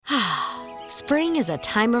Spring is a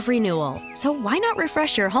time of renewal, so why not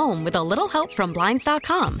refresh your home with a little help from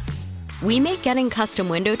Blinds.com? We make getting custom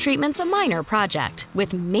window treatments a minor project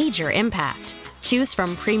with major impact. Choose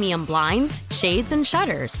from premium blinds, shades, and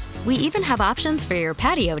shutters. We even have options for your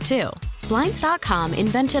patio, too. Blinds.com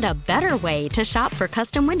invented a better way to shop for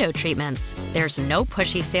custom window treatments. There's no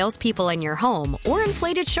pushy salespeople in your home or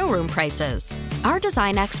inflated showroom prices. Our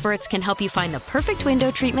design experts can help you find the perfect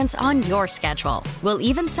window treatments on your schedule. We'll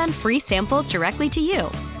even send free samples directly to you.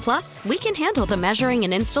 Plus, we can handle the measuring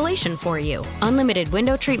and installation for you. Unlimited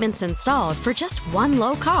window treatments installed for just one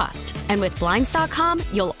low cost. And with Blinds.com,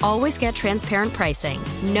 you'll always get transparent pricing.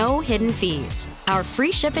 No hidden fees. Our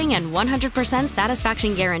free shipping and 100%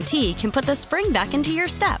 satisfaction guarantee can put the spring back into your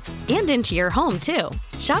step and into your home, too.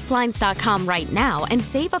 Shop Blinds.com right now and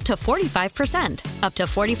save up to 45%. Up to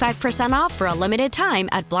 45% off for a limited time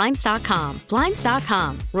at Blinds.com.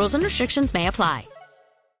 Blinds.com. Rules and restrictions may apply.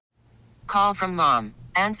 Call from mom.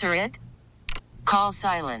 Answer it. Call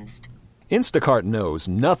silenced. Instacart knows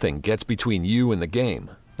nothing gets between you and the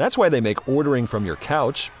game. That's why they make ordering from your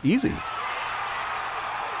couch easy.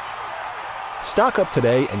 Stock up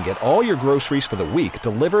today and get all your groceries for the week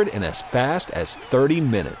delivered in as fast as 30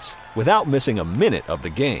 minutes without missing a minute of the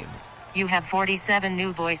game. You have 47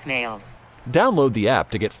 new voicemails. Download the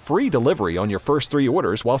app to get free delivery on your first 3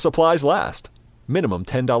 orders while supplies last. Minimum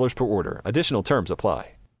 $10 per order. Additional terms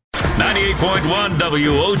apply. 98.1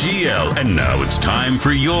 WOGL. And now it's time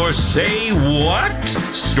for your Say What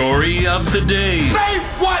story of the day. Say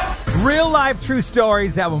what? Real life true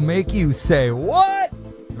stories that will make you say what?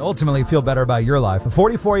 And ultimately feel better about your life. A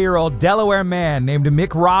 44-year-old Delaware man named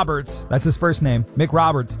Mick Roberts, that's his first name, Mick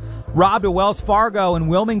Roberts, robbed a Wells Fargo in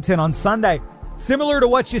Wilmington on Sunday. Similar to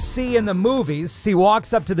what you see in the movies, he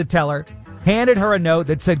walks up to the teller, handed her a note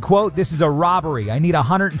that said, quote, "This is a robbery. I need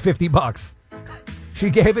 $150. She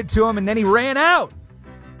gave it to him, and then he ran out.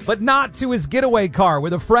 But not to his getaway car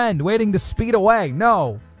with a friend waiting to speed away.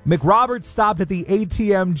 No. McRoberts stopped at the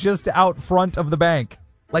ATM just out front of the bank,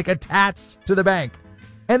 like attached to the bank,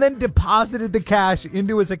 and then deposited the cash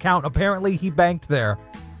into his account. Apparently, he banked there.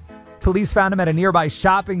 Police found him at a nearby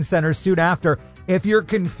shopping center soon after. If you're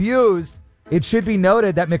confused, it should be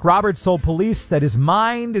noted that McRoberts told police that his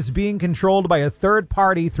mind is being controlled by a third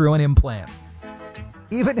party through an implant.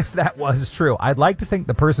 Even if that was true, I'd like to think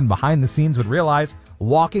the person behind the scenes would realize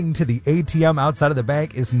walking to the ATM outside of the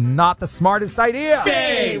bank is not the smartest idea.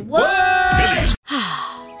 Say what?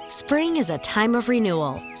 Spring is a time of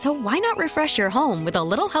renewal, so why not refresh your home with a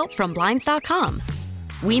little help from Blinds.com?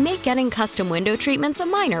 We make getting custom window treatments a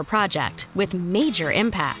minor project with major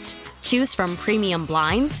impact. Choose from premium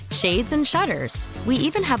blinds, shades, and shutters. We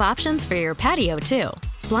even have options for your patio, too.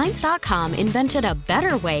 Blinds.com invented a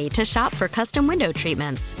better way to shop for custom window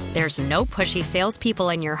treatments. There's no pushy salespeople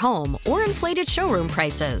in your home or inflated showroom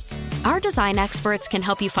prices. Our design experts can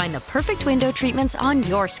help you find the perfect window treatments on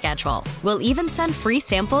your schedule. We'll even send free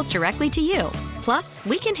samples directly to you. Plus,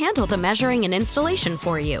 we can handle the measuring and installation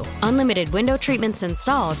for you. Unlimited window treatments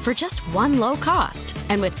installed for just one low cost.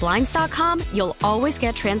 And with Blinds.com, you'll always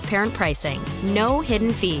get transparent pricing. No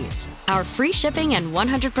hidden fees. Our free shipping and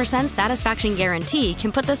 100% satisfaction guarantee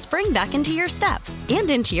can put the spring back into your step and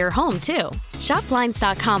into your home, too. Shop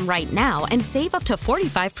Blinds.com right now and save up to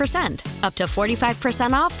 45%. Up to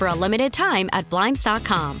 45% off for a limited time at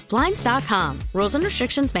Blinds.com. Blinds.com. Rules and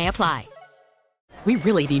restrictions may apply. We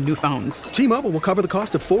really need new phones. T-Mobile will cover the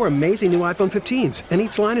cost of 4 amazing new iPhone 15s, and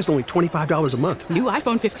each line is only $25 a month. New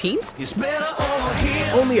iPhone 15s? It's better over here.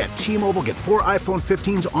 Only at T-Mobile, get 4 iPhone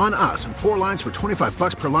 15s on us and 4 lines for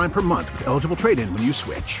 $25 per line per month with eligible trade-in when you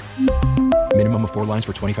switch. Minimum of 4 lines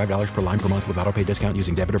for $25 per line per month with autopay discount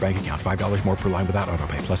using debit or bank account. $5 more per line without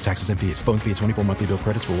autopay, plus taxes and fees. Phone fee at 24 monthly bill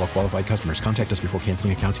credits for well-qualified customers. Contact us before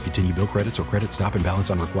canceling account to continue bill credits or credit stop and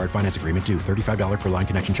balance on required finance agreement due. $35 per line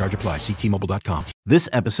connection charge applies. See T-Mobile.com. This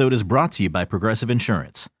episode is brought to you by Progressive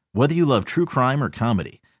Insurance. Whether you love true crime or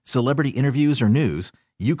comedy, celebrity interviews or news,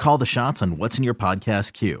 you call the shots on what's in your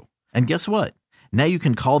podcast queue. And guess what? Now you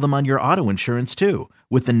can call them on your auto insurance too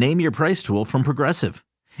with the Name Your Price tool from Progressive.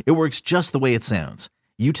 It works just the way it sounds.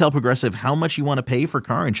 You tell Progressive how much you want to pay for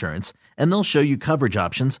car insurance, and they'll show you coverage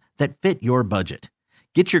options that fit your budget.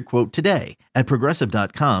 Get your quote today at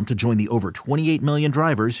Progressive.com to join the over 28 million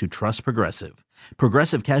drivers who trust Progressive.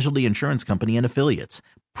 Progressive Casualty Insurance Company and Affiliates.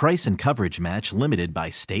 Price and coverage match limited by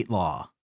state law.